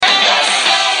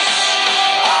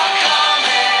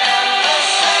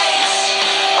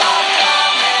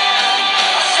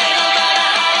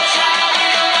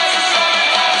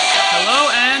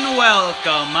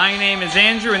Welcome. My name is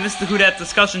Andrew, and this is the Who Dat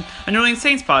Discussion, a New Orleans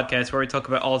Saints podcast where we talk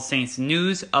about all Saints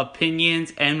news,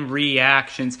 opinions, and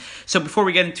reactions. So before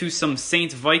we get into some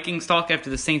Saints-Vikings talk after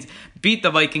the Saints beat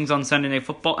the Vikings on Sunday Night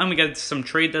Football, and we get into some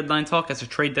trade deadline talk as the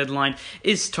trade deadline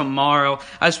is tomorrow.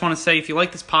 I just want to say, if you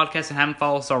like this podcast and haven't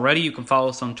followed us already, you can follow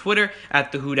us on Twitter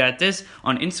at the Who Dat Dis,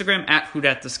 on Instagram at Who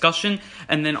Dat Discussion,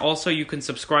 and then also you can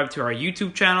subscribe to our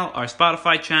YouTube channel, our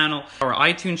Spotify channel, our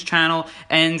iTunes channel,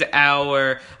 and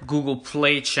our Google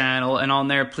Play channel. And on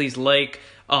there, please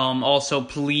also,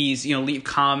 please, leave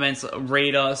comments,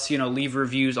 rate us, leave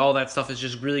reviews. All that stuff is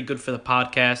just really good for the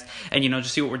podcast. And,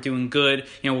 just see what we're doing good,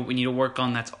 what we need to work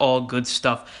on. That's all good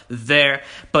stuff there.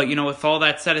 But, with all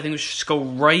that said, I think we should just go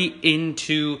right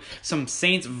into some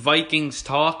Saints-Vikings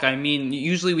talk. I mean,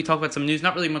 usually we talk about some news,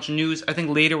 not really much news. I think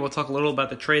later we'll talk a little about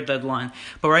the trade deadline.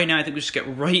 But right now, I think we should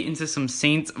get right into some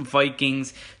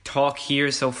Saints-Vikings talk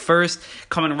here. So first,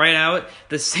 coming right out,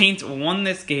 the Saints won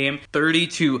this game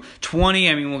 30-20.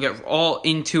 I mean, we'll get all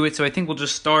into it, so I think we'll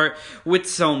just start with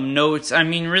some notes. I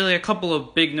mean, really a couple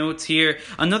of big notes here.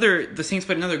 The Saints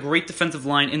played another great defensive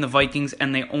line in the Vikings,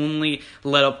 and they only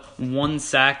let up one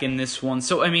sack in this one.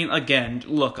 So, I mean, again,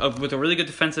 look, with a really good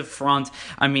defensive front,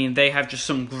 I mean, they have just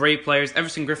some great players.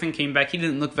 Everson Griffin came back. He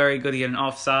didn't look very good. He had an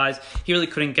offsides. He really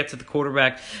couldn't get to the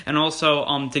quarterback. And also,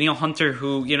 Danielle Hunter,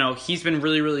 who, he's been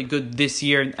really, really good this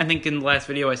year. I think in the last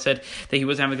video I said that he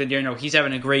wasn't having a good year. No, he's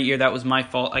having a great year. That was my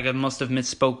fault. I must have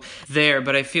misspoke there,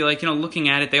 but I feel like, looking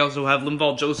at it, they also have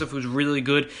Linval Joseph, who's really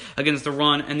good against the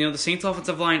run, and, the Saints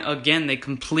offensive line, again, they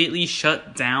completely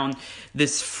shut down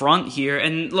this front here,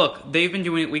 and look, they've been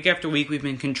doing it week after week. We've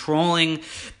been controlling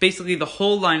basically the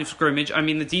whole line of scrimmage. I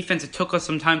mean, the defense, it took us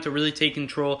some time to really take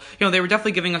control. They were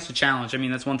definitely giving us a challenge. I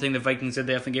mean, that's one thing the Vikings did.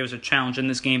 They definitely gave us a challenge in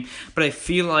this game, but I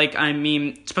feel like,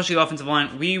 especially the offensive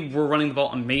line, we were running the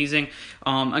ball amazing.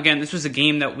 Again, this was a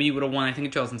game that we would have won, I think,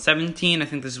 in 2017. I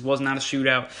think this was not a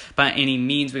shootout by any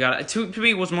means. To me,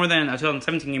 it was more than a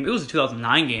 2017 game. It was a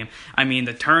 2009 game. I mean,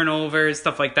 the turnovers,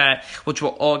 stuff like that, which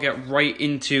we'll all get right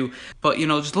into. But,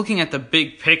 just looking at the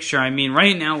big picture, I mean,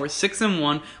 right now we're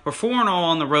 6-1. We're 4-0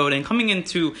 on the road. And coming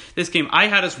into this game, I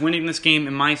had us winning this game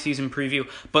in my season preview.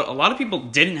 But a lot of people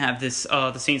didn't have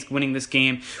the Saints winning this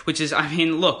game, which is,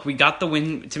 look, we got the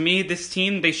win. To me, this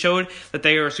team, they showed that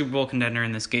they are a Super Bowl contender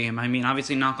in this game. I mean,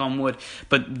 obviously, knock on wood,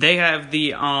 but they have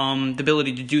the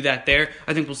ability to do that there.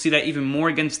 I think we'll see that even more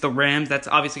against the Rams. That's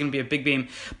obviously going to be a big game.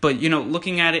 But,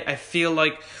 looking at it, I feel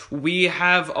like we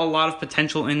have a lot of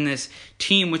potential in this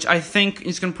team, which I think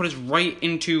is going to put us right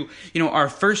into, our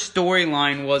first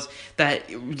storyline was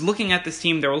that looking at this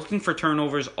team, they were looking for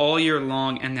turnovers all year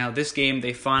long, and now this game,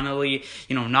 they finally,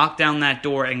 knocked down that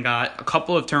door and got a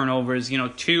couple of turnovers,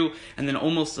 two, and then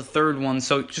almost the third one.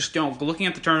 So just, looking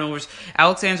at the turnovers,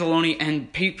 Alex Anzalone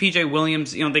and PJ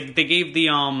Williams, they gave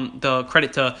the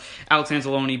credit to Alex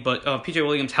Anzalone, but PJ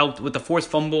Williams helped with the forced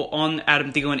fumble on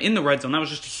Adam Thielen in the red zone. That was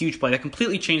just a huge play. That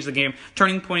completely changed the game,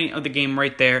 turning point of the game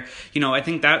right there. I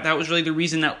think that was really the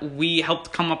reason that we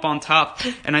helped come up on top,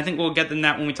 and I think we'll get to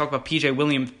that when we talk about PJ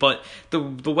Williams. But the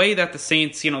way that the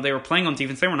Saints, they were playing on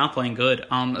defense, they were not playing good,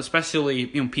 especially,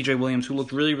 PJ Williams, who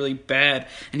looked really, really bad,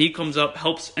 and he comes up,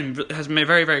 helps, and has made a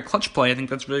very, very clutch play. I think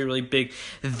that's really, really big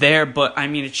there, but,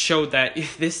 it showed that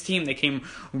if this team, they came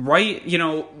right,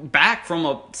 back from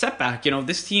a setback.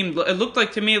 This team, it looked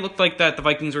like that the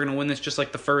Vikings were going to win this just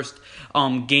like the first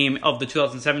game of the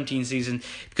 2017 season,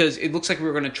 because it looks like we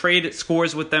were going to trade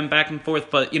scores with them back and forth,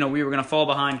 but, we were going to fall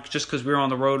behind just because we were on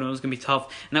the road and it was going to be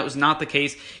tough, and that was not the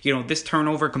case. This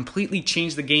turnover completely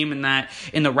changed the game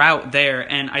in the route there,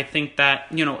 and I think that,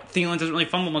 Thielen doesn't really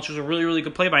fumble much. It was a really, really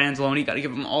good play by Anzalone. Got to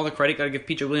give him all the credit, got to give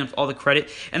PJ Williams all the credit,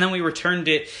 and then we returned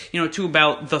it, to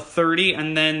about the 30,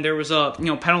 and then there was a,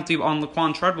 penalty on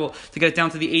Laquan Treadwell to get it down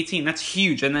to the 18. That's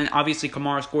huge, and then obviously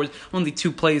Kamara scores only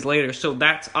 2 plays later, so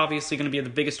that's obviously going to be the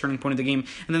biggest turning point of the game.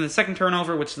 And then the second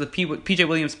turnover, which is the PJ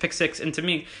Williams pick 6, and to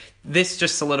me, this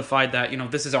just solidified that,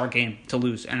 this is our game to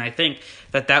lose. And I think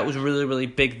that was really, really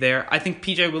big there. I think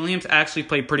PJ Williams actually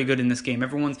played pretty good in this game.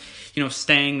 Everyone's,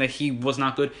 saying that he was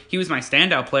not good. He was my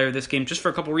standout player this game just for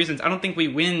a couple reasons. I don't think we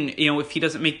win, if he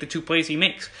doesn't make the 2 plays he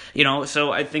makes,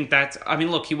 So I think that's,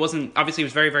 look, he was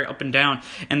very, very up and down.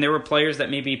 And there were players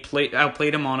that maybe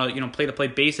outplayed him on a, play-to-play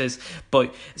basis.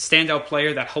 But standout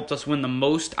player that helped us win the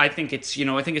most, I think it's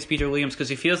PJ Williams, because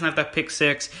if he doesn't have that pick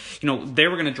 6, they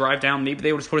were going to drive down. Maybe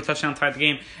they would have scored a touchdown, tied the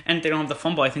game, and they don't have the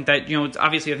fumble. I think that,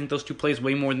 obviously I think those 2 plays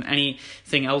way more than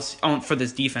anything else for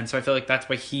this defense. So I feel like that's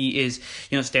why he is,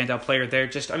 standout player there.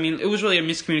 Just, it was really a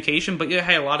miscommunication, but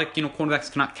hey, a lot of,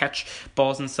 cornerbacks cannot catch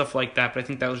balls and stuff like that, but I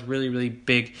think that was really, really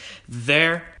big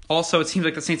there. Also, it seems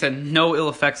like the Saints had no ill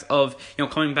effects of,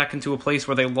 coming back into a place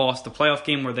where they lost the playoff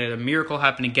game, where they had a miracle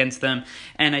happen against them.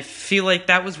 And I feel like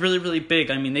that was really, really big.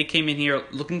 I mean, they came in here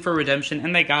looking for redemption,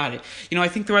 and they got it. I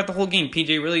think throughout the whole game,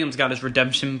 P.J. Williams got his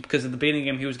redemption because at the beginning of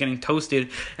the game, he was getting toasted.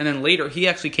 And then later, he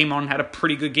actually came on and had a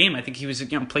pretty good game. I think he was,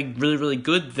 played really, really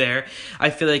good there.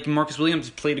 I feel like Marcus Williams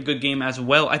played a good game as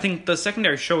well. I think the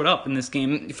secondary showed up in this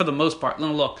game for the most part.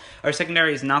 Now, look, our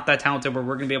secondary is not that talented where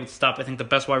we're going to be able to stop, I think, the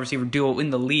best wide receiver duo in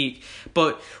the league.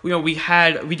 But, we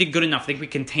did good enough. I think we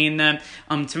contained them.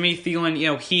 To me,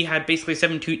 Thielen, he had basically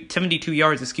 72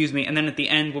 yards, and then at the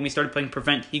end, when we started playing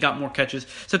prevent, he got more catches.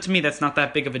 So to me, that's not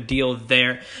that big of a deal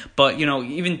there. But,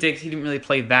 even Diggs, he didn't really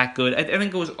play that good. I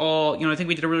think it was all, I think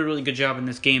we did a really, really good job in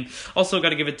this game. Also, got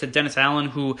to give it to Dennis Allen,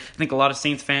 who I think a lot of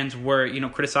Saints fans were,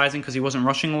 criticizing because he wasn't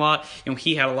rushing a lot.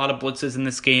 He had a lot of blitzes in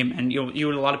this game, and, you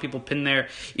had a lot of people pin their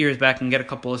ears back and get a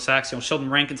couple of sacks. Sheldon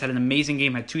Rankins had an amazing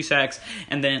game, had 2 sacks,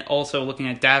 and then also looking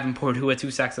at Davenport, who had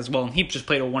 2 sacks as well, and he just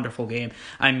played a wonderful game.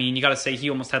 I mean, you got to say he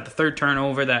almost had the 3rd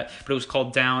turnover, but it was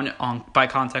called down by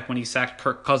contact when he sacked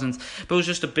Kirk Cousins. But it was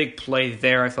just a big play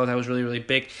there. I thought that was really, really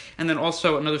big. And then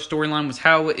also another storyline was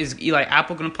how is Eli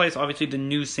Apple going to play? It's obviously the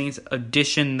new Saints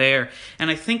addition there, and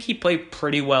I think he played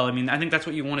pretty well. I mean, I think that's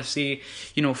what you want to see,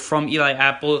 from Eli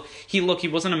Apple. He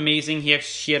wasn't amazing. He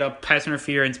had a pass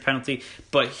interference penalty,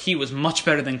 but he was much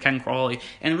better than Ken Crawley.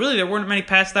 And really, there weren't many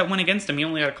passes that went against him. He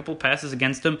only had a couple passes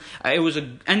against him. It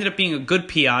ended up being a good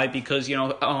PI because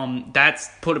that's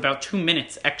put about 2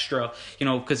 minutes extra.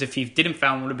 Because if he didn't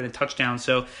foul him, it would have been a touchdown.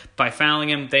 So by fouling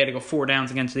him, they had to go 4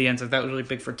 downs again to the end. So that was really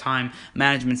big for time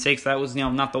management's sake. So that was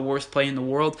not the worst play in the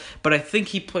world, but I think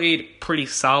he played pretty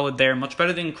solid there, much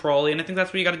better than Crawley. And I think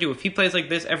that's what you got to do. If he plays like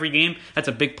this every game, that's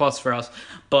a big plus for us.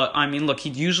 But I mean, look,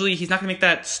 he's not going to make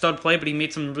that stud play, but he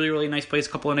made some really, really nice plays, a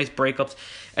couple of nice breakups.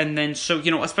 And then, so,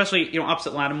 especially,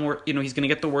 opposite Lattimore, he's going to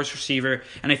get the worst receiver.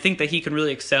 And I think that he can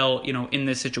really excel, in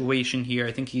this situation here.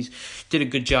 I think he's did a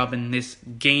good job in this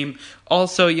game.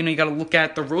 Also, you got to look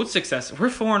at the road success. We're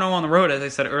 4-0 on the road, as I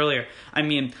said earlier. I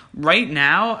mean, right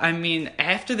now,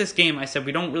 after this game, I said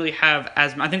we don't really have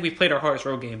I think we played our hardest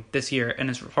road game this year and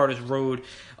as hardest road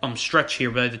stretch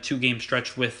here, but the 2-game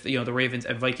stretch with the Ravens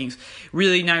and Vikings.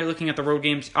 Really, now you're looking at the road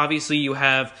games. Obviously, you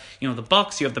have the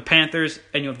Bucks, you have the Panthers,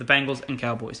 and you have the Bengals and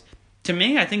Cowboys. To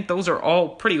me, I think those are all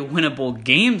pretty winnable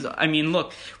games. I mean,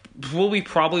 look, will we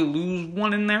probably lose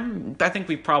one in there? I think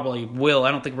we probably will.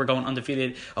 I don't think we're going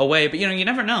undefeated away, but you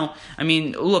never know. I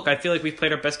mean, look, I feel like we've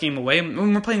played our best game away,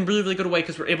 and we're playing really, really good away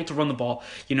because we're able to run the ball.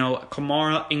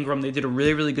 Kamara, Ingram, they did a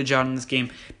really, really good job in this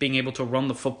game being able to run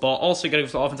the football. Also, you got to go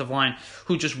to the offensive line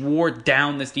who just wore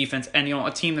down this defense, and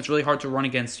a team that's really hard to run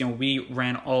against. We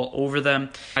ran all over them.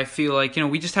 I feel like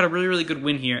we just had a really, really good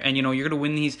win here, and you're going to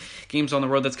win these games on the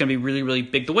road. That's going to be really, really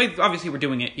big. The way obviously we're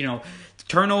doing it,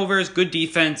 turnovers, good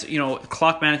defense,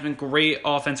 clock management, great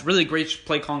offense, really great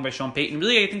play calling by Sean Payton.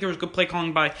 Really, I think there was good play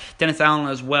calling by Dennis Allen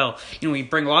as well. We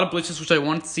bring a lot of blitzes, which I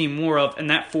wanted to see more of, and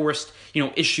that forced,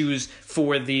 issues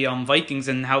for the Vikings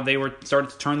and how they were started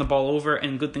to turn the ball over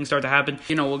and good things started to happen.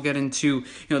 We'll get into,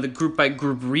 the group by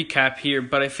group recap here,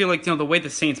 but I feel like, the way the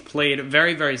Saints played,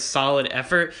 very, very solid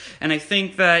effort. And I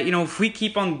think that, if we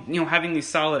keep on, having these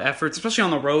solid efforts, especially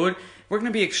on the road, we're going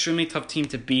to be an extremely tough team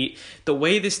to beat. The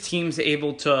way this team's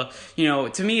able to,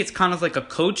 to me, it's kind of like a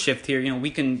code shift here. We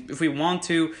can, if we want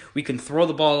to, we can throw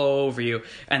the ball all over you,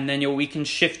 and then, we can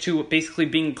shift to basically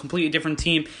being a completely different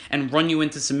team and run you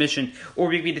into submission. Or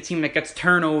we could be the team that gets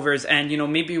turnovers, and,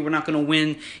 maybe we're not going to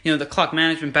win, the clock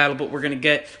management battle, but we're going to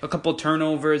get a couple of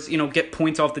turnovers, get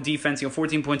points off the defense,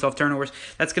 14 points off turnovers.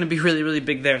 That's going to be really, really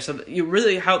big there. So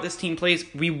really how this team plays,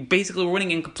 we're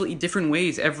winning in completely different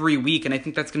ways every week, and I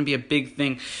think that's going to be a big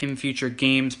thing in future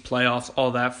games, playoffs,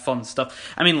 all that fun stuff.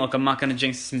 I mean, look, I'm not going to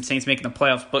jinx some Saints making the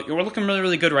playoffs, but we're looking really,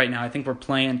 really good right now. I think we're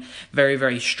playing very,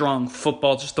 very strong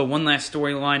football. Just the one last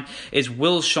storyline is,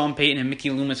 will Sean Payton and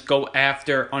Mickey Loomis go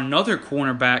after another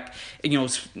cornerback?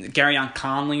 Garyon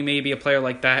Conley, maybe a player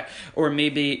like that, or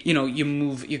maybe,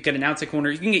 you get an outside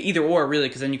corner. You can get either or, really,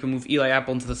 because then you can move Eli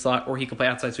Apple into the slot, or he could play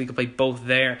outside, so he could play both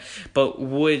there. But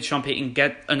would Sean Payton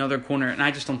get another corner? And I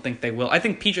just don't think they will. I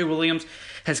think P.J. Williams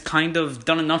has kind of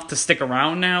done enough to stick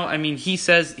around now. I mean, he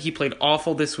says he played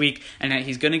awful this week and that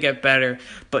he's going to get better,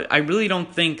 but I really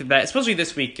don't think that, especially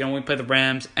this week, when we play the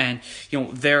Rams and,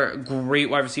 they're a great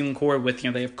wide receiving core with,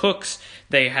 they have Cooks,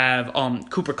 they have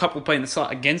Cooper Kupp will play in the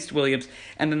slot against Williams,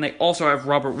 and then they also have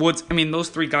Robert Woods. I mean, those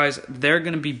 3 guys, they're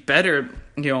going to be better,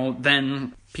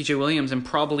 than P.J. Williams, and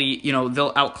probably,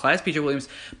 they'll outclass P.J. Williams.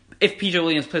 if PJ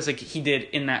Williams plays like he did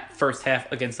in that first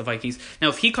half against the Vikings. Now,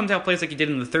 if he comes out plays like he did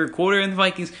in the third quarter in the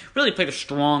Vikings, really played a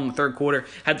strong third quarter,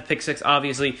 had the pick six,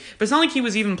 obviously, but it's not like he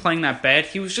was even playing that bad.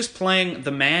 He was just playing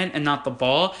the man and not the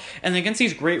ball, and against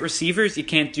these great receivers, you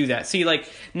can't do that. See, like,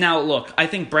 now, look, I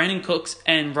think Brandon Cooks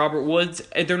and Robert Woods,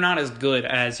 they're not as good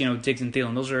as, Diggs and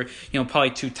Thielen. Those are,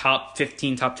 probably two top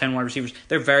 15, top 10 wide receivers.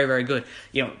 They're very, very good.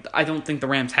 I don't think the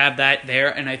Rams have that there,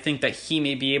 and I think that he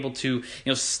may be able to,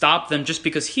 stop them just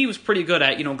because he was pretty good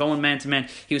at, going man-to-man.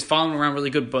 He was following around really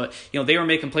good, but, they were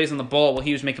making plays on the ball while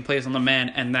he was making plays on the man,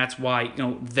 and that's why,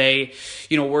 they,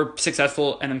 were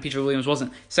successful, and then PJ Williams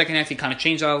wasn't. Second half, he kind of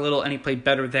changed that a little, and he played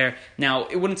better there. Now,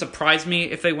 it wouldn't surprise me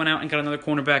if they went out and got another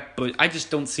cornerback, but I just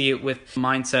don't see it with the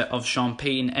mindset of Sean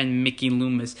Payton and Mickey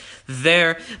Loomis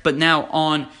there. But now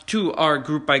on to our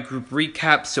group-by-group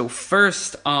recap. So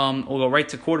first, we'll go right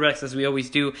to quarterbacks, as we always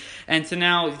do, and so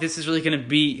now this is really going to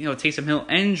be, Taysom Hill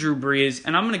and Drew Brees,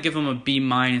 and I'm going to give him a B-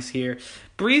 here.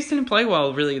 Brees didn't play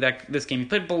well, really, this game. He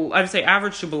played, I would say,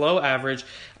 average to below average.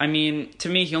 I mean, to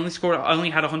me, he only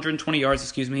had 120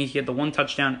 yards, He had the one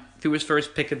touchdown through his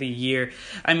first pick of the year.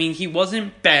 I mean, he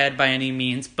wasn't bad by any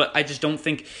means, but I just don't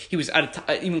think he was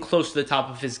even close to the top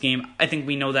of his game. I think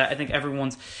we know that. I think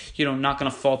everyone's, not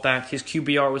going to fault that. His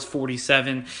QBR was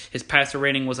 47. His passer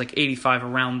rating was like 85,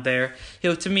 around there.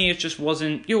 To me, it just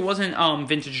wasn't,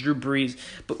 vintage Drew Brees,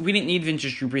 but we didn't need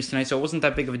vintage Drew Brees tonight, so it wasn't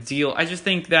that big of a deal. I just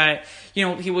think that, he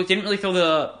didn't really throw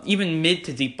the even mid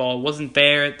to deep ball. It wasn't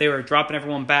there. They were dropping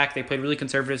everyone back. They played really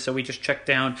conservative, so we just checked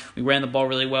down. We ran the ball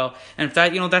really well. And if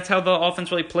that, that's how the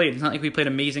offense really played. It's not like we played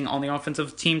amazing on the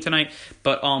offensive team tonight,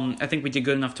 but I think we did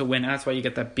good enough to win. And that's why you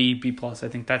get that B+. I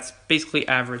think that's basically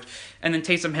average. And then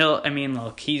Taysom Hill, I mean,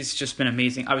 look, he's just been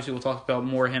amazing. Obviously, we'll talk about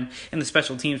more of him in the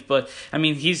special teams, but I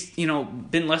mean, he's,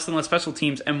 been less and less special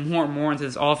teams and more into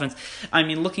this offense. I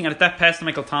mean, looking at it, that pass to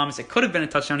Michael Thomas, it could have been a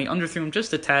touchdown. He underthrew him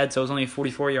just a tad, so it was only a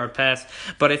 44-yard pass,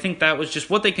 but I think that was just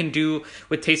what they can do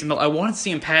with Taysom Hill. I wanted to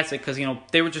see him pass it because,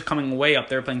 they were just coming way up.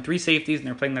 They were playing three safeties, and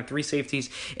they were playing that three safeties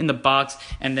in the box,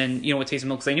 and then, with Taysom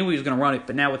Hill, because they knew he was going to run it,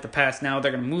 but now with the pass, now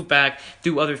they're going to move back,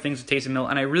 do other things with Taysom Hill,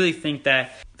 and I really think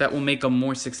that will make them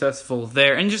more successful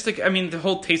there. And just the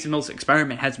whole Taysom Hill's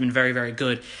experiment has been very, very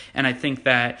good, and I think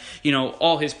that,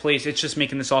 all his plays, it's just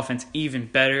making this offense even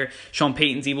better. Sean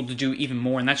Payton's able to do even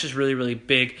more, and that's just really, really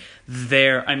big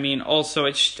there. I mean, also,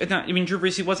 Drew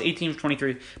Brees, he was 18 of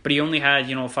 23, but he only had,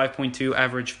 a 5.2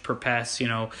 average per pass,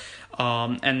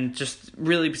 and just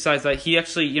really besides that, he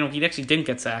actually didn't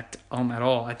get sacked at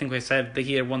all. I think they said that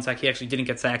he had one sack. He actually didn't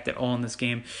get sacked at all in this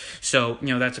game. So,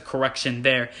 that's a correction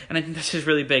there. And I think that's just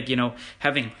really big,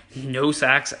 having no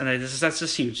sacks, and that's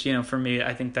just huge, for me.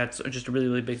 I think that's just a really,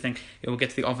 really big thing. We'll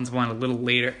get to the offensive line a little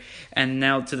later. And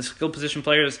now to the skill position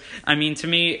players, I mean, to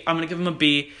me, I'm going to give them a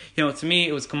B. To me,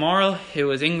 it was Kamara, it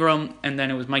was Ingram, and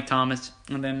then it was Mike Thomas,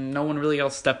 and then no one really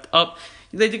else stepped up.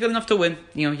 They did good enough to win.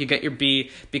 You get your B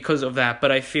because of that.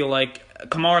 But I feel like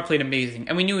Kamara played amazing,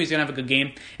 and we knew he was going to have a good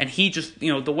game, and he just,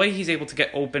 the way he's able to get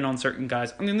open on certain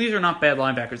guys, I mean, these are not bad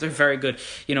linebackers, they're very good,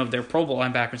 they're Pro Bowl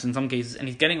linebackers in some cases, and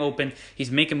he's getting open, he's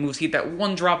making moves, he had that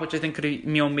one drop, which I think could have,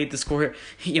 made the score,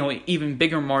 even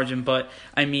bigger margin, but,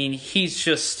 I mean, he's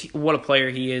just, what a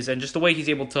player he is, and just the way he's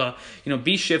able to,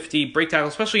 be shifty, break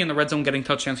tackles, especially in the red zone, getting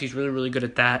touchdowns, he's really, really good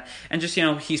at that, and just,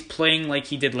 he's playing like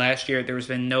he did last year. There's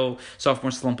been no sophomore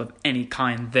slump of any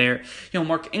kind there.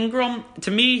 Mark Ingram,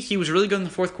 to me, he was really good in the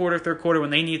fourth quarter, third quarter when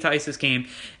they needed to ice this game,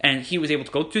 and he was able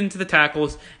to go into the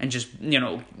tackles and just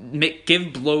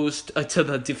give blows to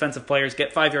the defensive players,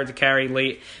 get 5 yards of carry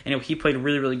late, and he played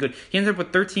really, really good. He ended up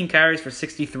with 13 carries for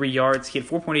 63 yards. He had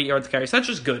 4.8 yards of carry, so that's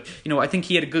just good. I think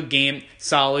he had a good game,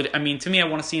 solid. I mean, to me, I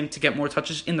want to see him to get more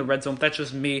touches in the red zone. That's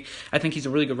just me. I think he's a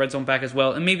really good red zone back as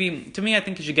well, and maybe to me, I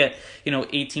think he should get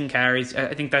 18 carries.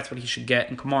 I think that's what he should get,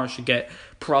 and Kamara should get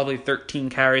probably 13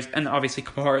 carries, and obviously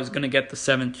Kamara is going to get the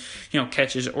 7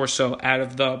 catches or so out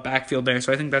of the backfield there.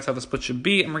 So I think that's how the split should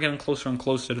be, and we're getting closer and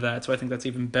closer to that. So I think that's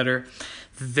even better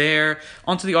there.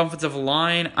 Onto the offensive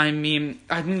line, I mean,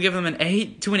 I'm going to give them an A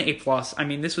to an A+. I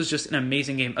mean, this was just an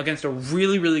amazing game against a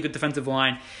really, really good defensive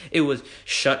line. It was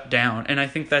shut down, and I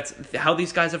think that's how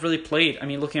these guys have really played. I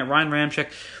mean, looking at Ryan Ramczyk,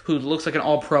 who looks like an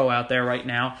all-pro out there right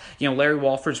now. Larry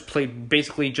Walford's played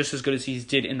basically just as good good as he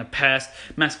did in the past.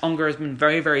 Max Unger has been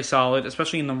very, very solid,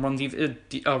 especially in the run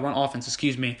offense,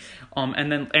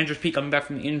 and then Andrews Peak coming back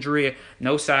from the injury,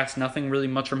 no sacks, nothing really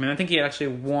much from him. I think he had actually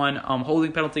one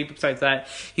holding penalty. Besides that,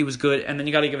 he was good. And then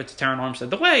you got to give it to Taron Armstead.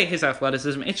 The way his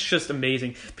athleticism, it's just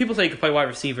amazing. People say he could play wide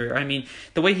receiver. I mean,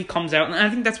 the way he comes out, and I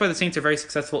think that's why the Saints are very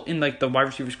successful in like the wide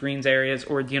receiver screens areas,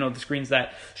 or the screens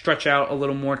that stretch out a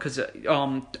little more, because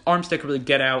Armstead could really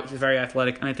get out. He's very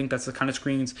athletic, and I think that's the kind of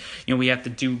screens we have to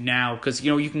do now, because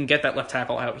you can get that left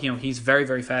tackle out. He's very,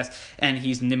 very fast, and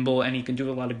he's nimble, and he can do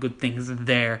a lot of good things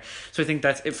there. So I think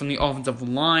that's it from the offensive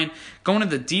line. Going to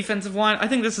the defensive line, I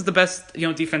think this is the best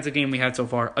defensive game we had so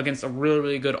far against a really,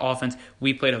 really good offense.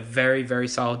 We played a very, very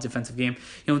solid defensive game.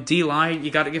 D-line,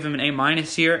 you got to give him an A-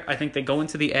 here. I think they go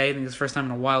into the A. I think it's the first time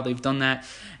in a while they've done that.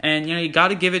 And, you got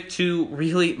to give it to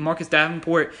really Marcus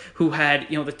Davenport, who had,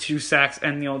 the 2 sacks,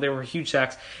 and, there were huge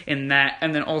sacks in that.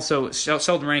 And then also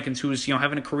Sheldon Rankins, who was,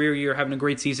 having a career year, having a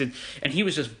great season, and he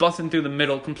was just busting through the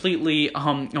middle, completely,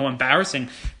 embarrassing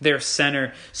their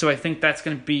center. So I think that's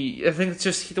going to be, I think it's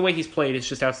just the way he's played is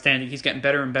just outstanding. He's getting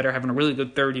better and better, having a really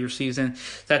good third-year season.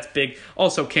 That's big.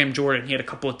 Also, Cam Jordan, he had a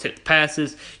couple of tipped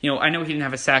passes. I know he didn't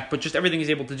have a sack, but just everything he's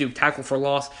able to do, tackle for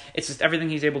loss, it's just everything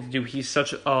he's able to do. He's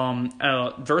such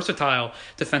a versatile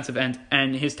defensive end,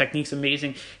 and his technique's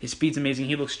amazing. His speed's amazing.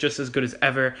 He looks just as good as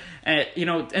ever.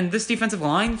 And this defensive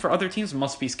line for other teams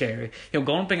must be scary.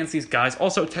 Going up against these guys.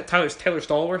 Also, Taylor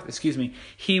Stallworth,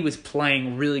 he was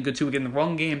playing really good too. Again, the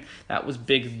run game, that was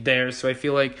big there. So I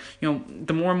feel like,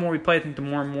 the more and more we play, I think the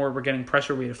more and more we're getting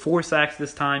pressure. We had 4 sacks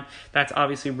this time. That's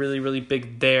obviously really, really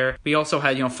big there. We also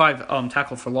had, 5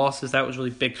 tackle for losses. That was really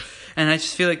big. And I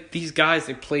just feel like these guys,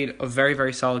 they played a very,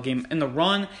 very solid game in the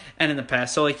run and in the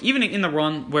pass. So, even in the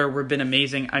run where we've been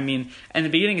amazing, I mean, in the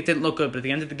beginning it didn't look good, but at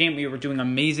the end of the game we were doing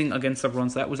amazing against the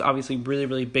runs. That was obviously really,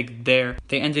 really big there.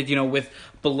 They ended, with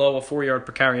below a 4-yard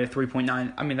per carry at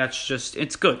 3.9. I mean, that's just,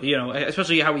 it's good,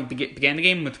 especially how we began the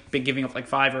game with giving up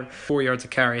 5 or 4 yards a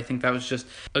carry. I think that was just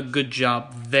a good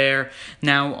job there.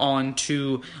 Now on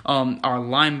to our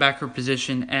linebacker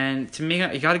position, and to me,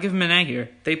 you got to give them an A here.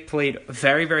 They played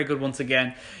very, very good once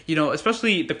again,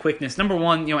 especially the quickness. Number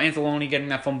one, Anzalone getting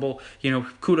that fumble,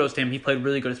 kudos to him. He played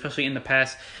really good, especially in the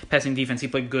passing defense. He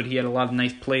played good. He had a lot of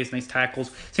nice plays, nice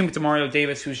tackles. Same with Mario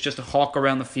Davis, who's just a hawk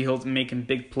around the field, making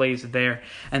big plays there.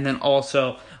 And then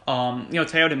also,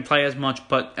 Teo didn't play as much,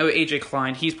 but AJ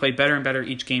Klein, he's played better and better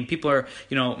each game. People are,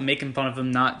 making fun of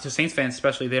him, not to Saints fans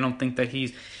especially. They don't think that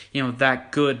he's,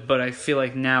 that good, but I feel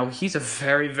like now he's a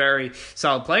very, very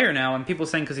solid player now, and people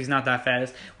saying because he's not that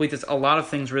fast, he does a lot of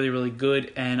things really, really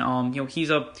good, and he's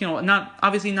a, not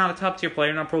obviously not a top tier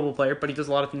player, not a Pro Bowl player, but he does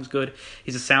a lot of things good.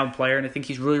 He's a sound player, and I think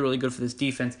he's really, really good for this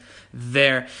defense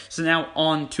there. So now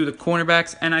on to the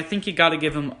cornerbacks, and I think you got to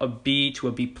give him a B to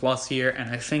a B plus here, and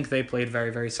I think they played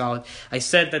very, very solid. I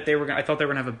said that I thought they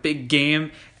were gonna have a big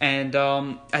game, and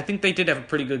I think they did have a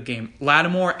pretty good game.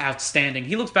 Lattimore, outstanding.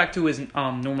 He looks back to his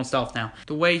normal self now.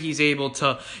 The way he's able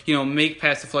to, make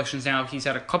pass deflections now, he's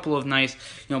had a couple of nice,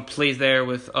 plays there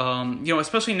with,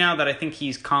 especially now that I think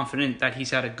he's confident that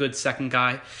he's had a good second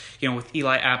guy, with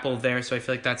Eli Apple there, so I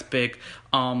feel like that's big.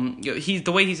 He's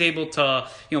the way he's able to,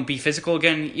 be physical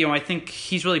again. I think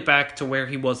he's really back to where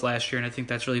he was last year, and I think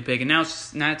that's really big. And now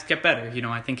it's get better.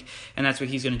 I think, and that's what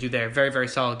he's going to do there. Very, very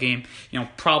solid game.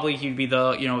 Probably he'd be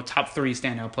the top 3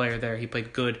 standout player there. He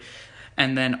played good.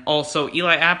 And then also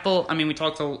Eli Apple, I mean, we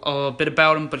talked a bit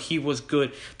about him, but he was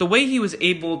good. The way he was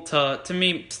able to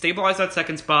me, stabilize that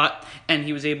second spot, and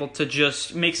he was able to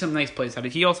just make some nice plays out of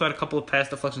it. He also had a couple of pass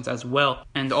deflections as well.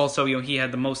 And also, he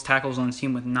had the most tackles on the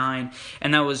team with 9.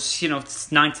 And that was,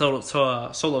 9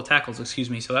 solo tackles,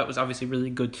 So that was obviously really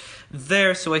good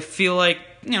there. So I feel like,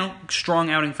 strong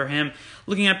outing for him.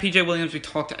 Looking at PJ Williams, we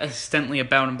talked extensively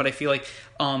about him, but I feel like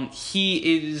I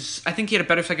think he had a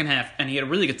better second half, and he had a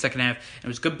really good second half, and it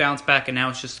was a good bounce back, and now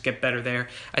it's just to get better there.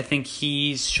 I think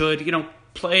he should,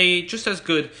 play just as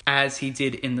good as he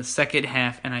did in the second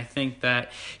half, and I think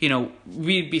that,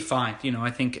 we'd be fine.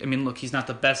 Look, he's not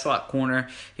the best slot corner,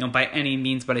 by any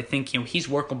means, but I think, he's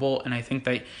workable, and I think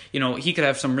that, he could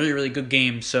have some really, really good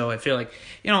games. So I feel like,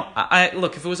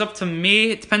 look, if it was up to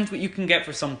me, it depends what you can get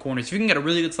for some corners. If you can get a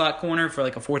really good slot corner for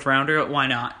like a 4th rounder, why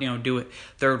not, do it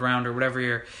 3rd rounder, whatever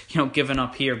you're, giving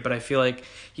up here. But I feel like,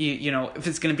 if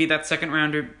it's going to be that 2nd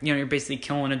rounder, you're basically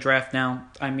killing a draft now.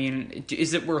 I mean,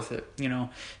 is it worth it,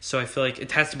 So I feel like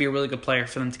it has to be a really good player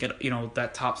for them to get,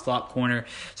 that top slot corner.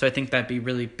 So I think that'd be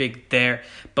really big there.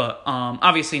 But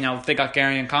obviously now if they got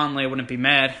Gary and Conley, I wouldn't be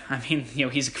mad. I mean,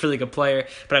 he's a really good player,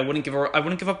 but I wouldn't give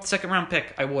up the 2nd round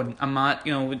pick. I wouldn't. I'm not,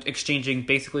 exchanging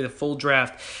basically the full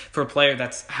draft for a player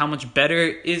that's how much better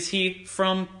is he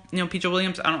from P.J.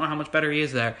 Williams, I don't know how much better he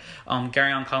is there.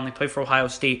 Garyon Conley played for Ohio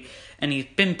State, and he's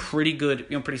been pretty good,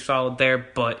 pretty solid there.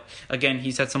 But again,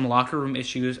 he's had some locker room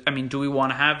issues. I mean, do we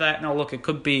want to have that? No, look, it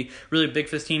could be really big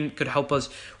for this team. Could help us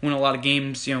win a lot of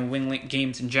games, win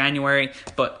games in January.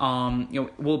 But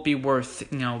will it be worth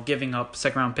giving up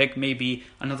second round pick, maybe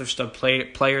another stud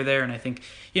player there? And I think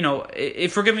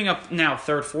if we're giving up now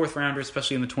third, fourth rounder,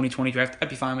 especially in the 2020 draft, I'd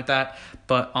be fine with that.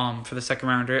 But for the second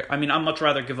rounder, I mean, I'd much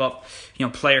rather give up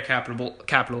player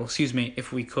capital,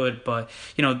 if we could. But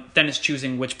then it's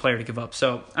choosing which player to give up.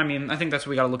 So I mean, I think that's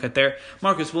what we got to look at there.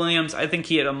 Marcus Williams, I think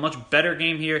he had a much better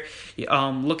game here.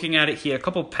 Looking at it, he had a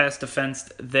couple pass defense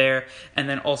there, and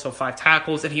then also 5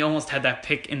 tackles, and he almost had that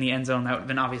pick in the end zone. That would have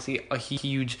been obviously a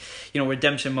huge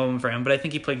redemption moment for him. But I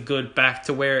think he played good back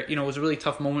to where it was a really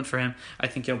tough moment for him. I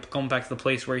think going back to the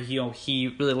place where he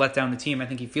really let down the team. I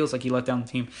think he feels like he let down the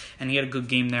team, and he had a good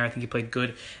game there. I think he played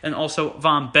good. And also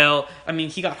Von Bell, I mean,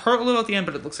 he got hurt a little at the end,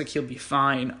 but it looks like he'll be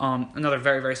fine. Another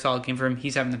very, very solid game for him.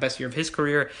 He's having the best year of his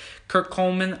career. Kurt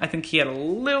Coleman, I think he had a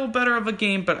little better of a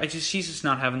game, but he's just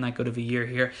not having that good of a year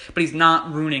here. But he's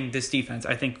not ruining this defense.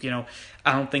 I think,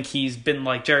 I don't think he's been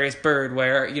like Jarius Byrd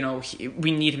where,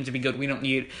 we need him to be good. We don't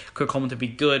need Kurt Coleman to be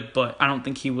good, but I don't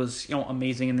think he was,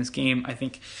 amazing in this game. I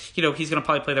think, he's going to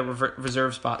probably play that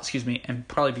reserve spot, and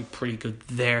probably be pretty good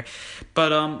there.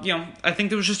 But, I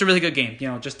think it was just a really good game,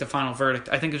 just the final verdict.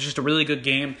 I think it was just a really good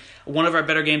game, one of our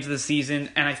better games of the season,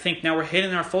 and I think now we're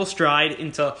hitting our full stride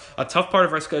into a tough part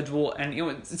of our schedule, and,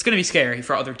 it's going to be scary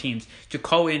for other teams to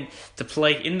go in to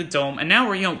play in the Dome, and now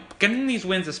we're, getting these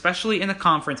wins, especially in the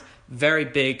conference, very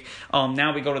big.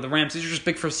 Now we go to the Rams. These are just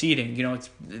big for seeding.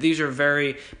 These are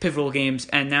very pivotal games.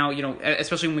 And now,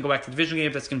 especially when we go back to division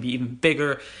games, that's going to be even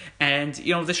bigger. And,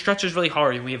 the stretch is really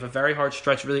hard. We have a very hard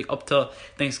stretch really up to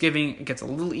Thanksgiving. It gets a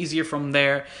little easier from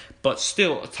there, but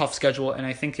still a tough schedule. And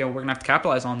I think, we're going to have to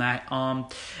capitalize on that.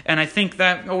 And I think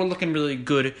that we're looking really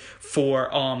good for,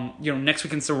 next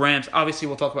week against the Rams. Obviously,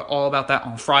 we'll talk all about that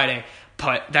on Friday.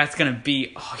 But that's going to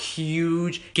be a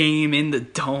huge game in the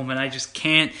Dome, and I just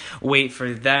can't wait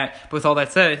for that. But with all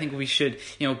that said, I think we should,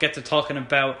 get to talking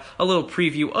about a little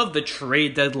preview of the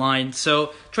trade deadline.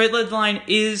 So, trade deadline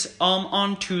is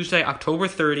on Tuesday, October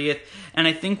 30th, and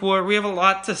I think we have a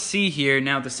lot to see here.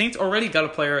 Now, the Saints already got a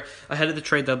player ahead of the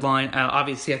trade deadline.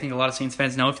 Obviously, I think a lot of Saints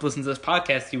fans know. If you listen to this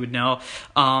podcast, you would know.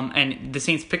 And the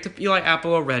Saints picked up Eli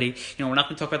Apple already. We're not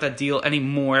going to talk about that deal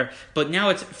anymore, but now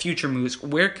it's future moves.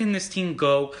 Where can this team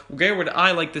go? Where would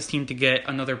I like this team to get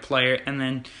another player? And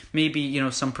then maybe,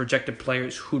 some projected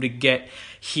players who to get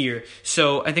here.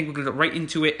 So I think we're going to get right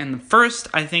into it. And the first,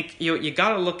 I think, you got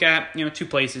to look at, 2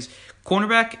 places.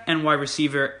 Cornerback and wide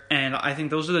receiver, and I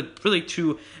think those are the really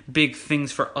 2 big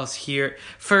things for us here.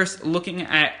 First, looking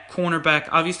at cornerback,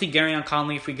 obviously Garyon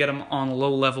Conley, if we get him on a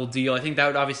low-level deal, I think that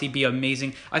would obviously be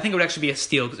amazing. I think it would actually be a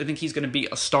steal because I think he's going to be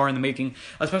a star in the making,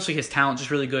 especially his talent is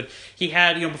just really good. He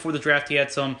had, before the draft, he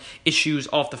had some issues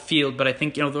off the field, but I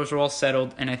think, those are all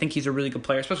settled, and I think he's a really good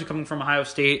player, especially coming from Ohio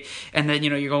State, and then,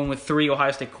 you're going with 3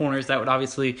 Ohio State corners. That would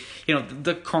obviously,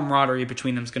 the camaraderie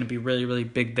between them is going to be really, really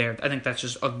big there. I think that's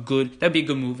just that'd be a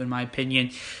good move in my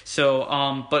opinion.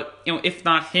 So, but if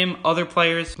not him, other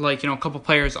players like a couple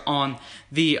players on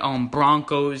the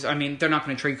Broncos. I mean, they're not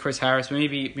going to trade Chris Harris, but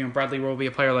maybe Bradley Rowe will be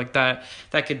a player like that.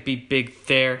 That could be big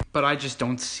there, but I just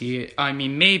don't see it. I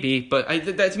mean, maybe, but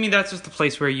to me, that's just the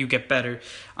place where you get better.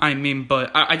 I mean,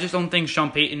 but I just don't think Sean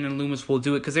Payton and Loomis will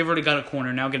do it because they've already got a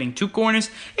corner. Now getting 2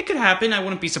 corners, it could happen. I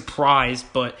wouldn't be surprised,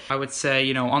 but I would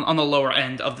say, on the lower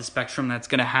end of the spectrum, that's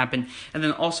going to happen. And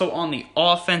then also on the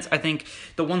offense, I think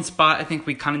the one spot I think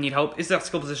we kind of need help is that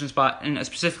skill position spot, and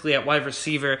specifically at wide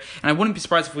receiver. And I wouldn't be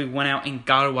surprised if we went out and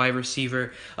got a wide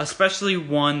receiver, especially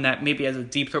one that maybe has a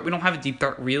deep threat. We don't have a deep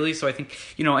threat really, so I think,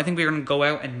 I think we're going to go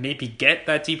out and maybe get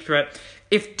that deep threat.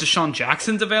 If Deshaun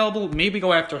Jackson's available, maybe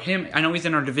go after him. I know he's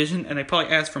in our division, and they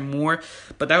probably ask for more,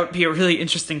 but that would be a really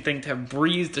interesting thing to have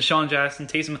Breeze, Deshaun Jackson,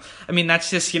 Taysom. I mean, that's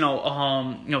just,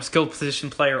 skill position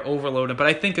player overloaded, but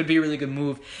I think it would be a really good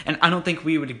move, and I don't think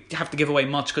we would have to give away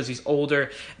much because he's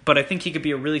older, but I think he could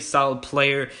be a really solid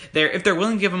player there. If they're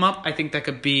willing to give him up, I think that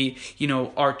could be,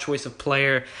 our choice of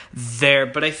player there,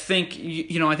 but I think,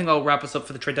 I think I'll wrap us up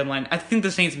for the trade deadline. I think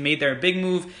the Saints made their big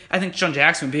move. I think Deshaun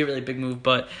Jackson would be a really big move,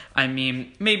 but, I mean,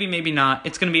 maybe not.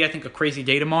 It's going to be, I think, a crazy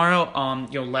day tomorrow.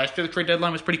 Last year the trade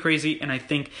deadline was pretty crazy, and I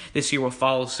think this year will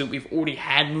follow suit. We've already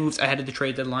had moves ahead of the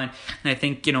trade deadline, and I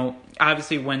think,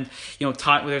 obviously when,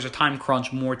 when there's a time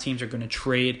crunch, more teams are going to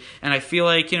trade. And I feel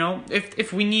like,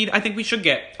 if we need, I think we should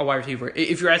get a wide receiver.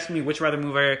 If you're asking me which rather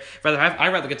move I'd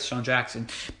rather get Deshaun Jackson,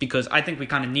 because I think we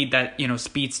kind of need that,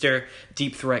 speedster,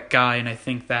 deep threat guy. And I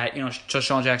think that,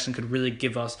 Deshaun Jackson could really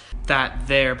give us that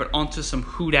there. But onto some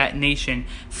Who Dat Nation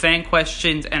fan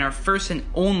questions. And our first and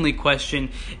only question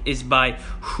is by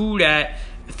Who Dat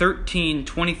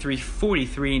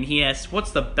 13-23-43, and he asks,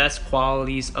 what's the best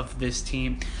qualities of this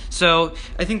team? So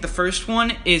I think the first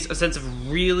one is a sense of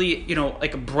really,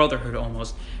 like a brotherhood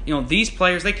almost. These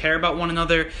players, they care about one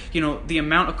another. The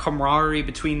amount of camaraderie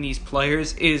between these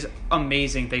players is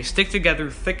amazing. They stick together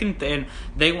thick and thin.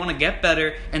 They want to get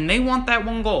better, and they want that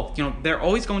one goal. They're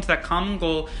always going to that common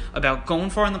goal about going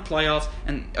far in the playoffs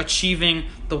and achieving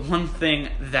the one thing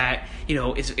that,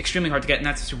 is extremely hard to get, and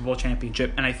that's the Super Bowl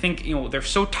championship. And I think, they're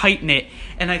so tight-knit,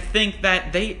 and I think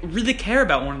that they really care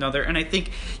about one another. And I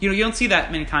think, you don't see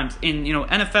that many times in,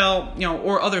 NFL,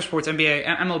 or other sports, NBA,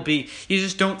 MLB. You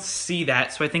just don't see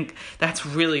that. So I think that's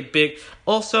really big.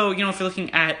 Also, if you're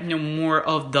looking at, more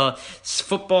of the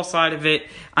football side of it,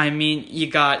 I mean, you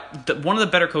got one of the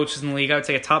better coaches in the league. I would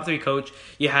say a top 3 coach.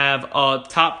 You have a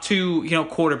top 2,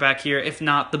 quarterback here, if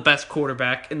not the best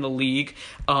quarterback in the league.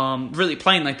 Really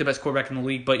playing like the best quarterback in the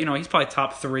league, but, he's probably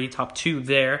top 3, top 2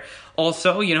 there.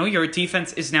 Also, your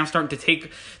defense is now starting to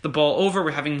take the ball over.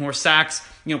 We're having more sacks.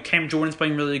 Cam Jordan's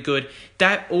playing really good.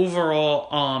 That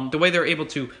overall, the way they're able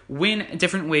to win in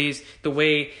different ways, the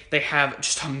way they have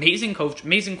just amazing coach,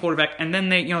 amazing quarterback, and then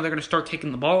they're going to start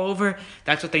taking the ball over.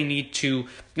 That's what they need to,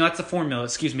 that's the formula,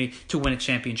 to win a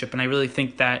championship. And I really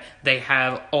think that they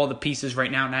have all the pieces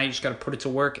right now. Now you just got to put it to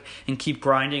work and keep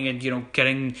grinding and,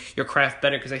 getting your craft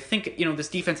better. Because I think, this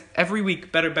defense every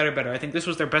week, better. I think this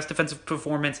was their best defensive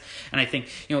performance. And I think,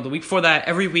 the week before that,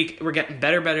 every week we're getting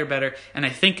better. And I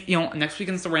think, next week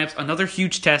against the Rams, another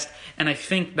huge test. And I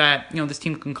think that, this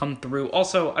team can come through.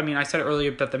 Also, I mean, I said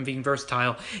earlier about them being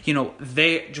versatile.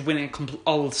 They win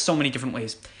in so many different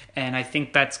ways. And I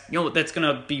think that's that's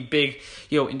gonna be big,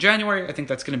 in January. I think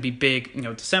that's gonna be big,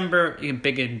 December,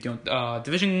 big in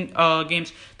division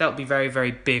games. That will be very,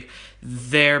 very big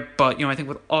there. But I think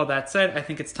with all that said, I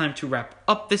think it's time to wrap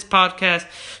up this podcast.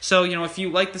 So if you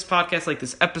like this podcast, like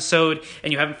this episode,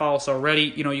 and you haven't followed us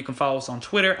already, you can follow us on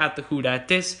Twitter at the Who Dat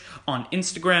Dis, on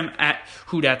Instagram at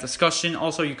Who Dat Discussion.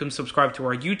 Also, you can subscribe to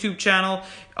our YouTube channel,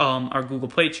 our Google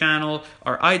Play channel,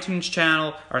 our iTunes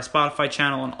channel, our Spotify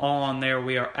channel, and all on there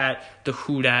we are at the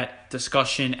Who Dat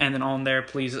Discussion. And then on there,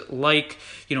 please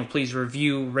please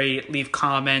review, rate, leave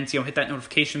comments, hit that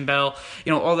notification bell,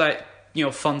 all that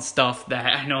fun stuff that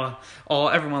I know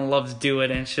everyone loves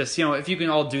doing. And it's just, if you can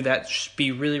all do that, just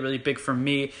be really, really big for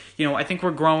me. I think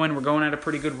we're going at a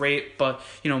pretty good rate, but,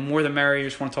 more the merrier.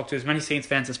 Just want to talk to as many Saints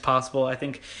fans as possible. I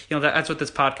think, that's what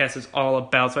this podcast is all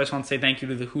about. So I just want to say thank you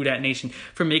to the Who Dat Nation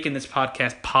for making this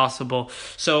podcast possible.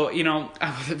 So,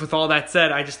 with all that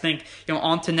said, I just think,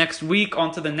 on to next week,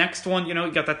 on to the next one, you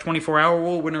got that 24-hour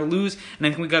rule, win or lose. And I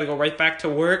think we got to go right back to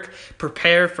work,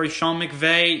 prepare for Sean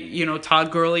McVay,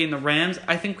 Todd Gurley and the Rams.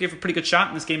 I think we have a pretty good shot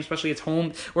in this game, especially at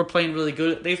home. We're playing really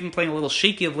good. They've been playing a little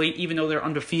shaky of late, even though they're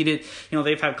undefeated.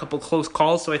 They've had a couple close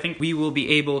calls, so I think we will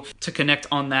be able to connect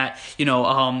on that,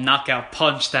 knockout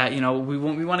punch that, we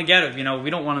want to get them. We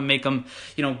don't want to make them,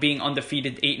 being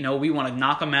undefeated 8-0. We want to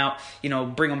knock them out,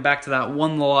 bring them back to that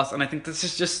one loss. And I think this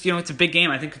is just, it's a big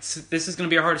game. I think this is going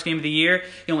to be our hardest game of the year,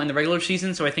 in the regular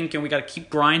season. So I think, we got to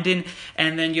keep grinding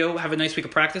and then, have a nice week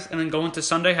of practice and then go into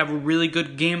Sunday, have a really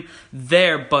good game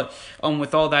there. But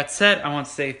with all that said, I want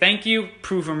to say thank you,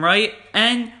 prove them right,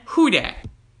 and Who Dat?